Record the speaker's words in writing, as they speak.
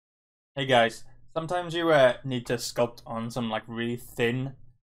Hey guys, sometimes you need to sculpt on some like really thin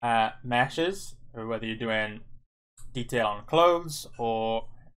meshes, or whether you're doing detail on clothes or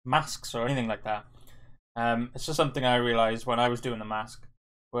masks or anything like that. It's just something I realized when I was doing the mask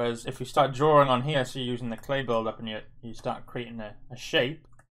was if you start drawing on here, so you're using the clay buildup and you start creating a shape,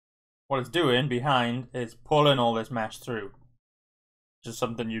 what it's doing behind is pulling all this mesh through. Just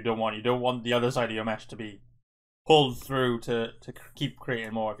something you don't want. You don't want the other side of your mesh to be pulled through to keep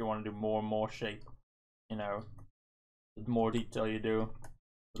creating more if you want to do more and more shape. You know, the more detail you do,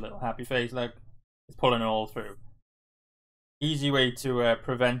 the little happy face, like, it's pulling it all through. Easy way to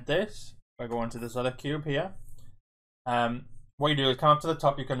prevent this, if I go into this other cube here, what you do is come up to the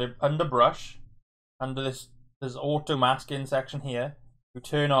top, you can do under brush, under this auto masking section here, you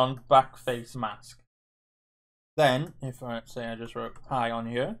turn on backface mask. Then, if I say I just wrote hi on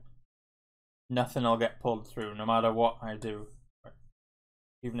here, nothing will get pulled through no matter what I do.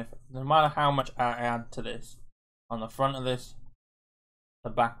 Even if, no matter how much I add to this, on the front of this, the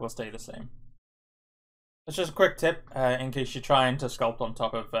back will stay the same. It's just a quick tip in case you're trying to sculpt on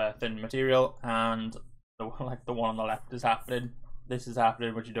top of thin material and like the one on the left is happening. This is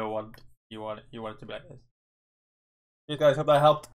happening, but you don't want, you want it to be like this. You guys, hope that helped.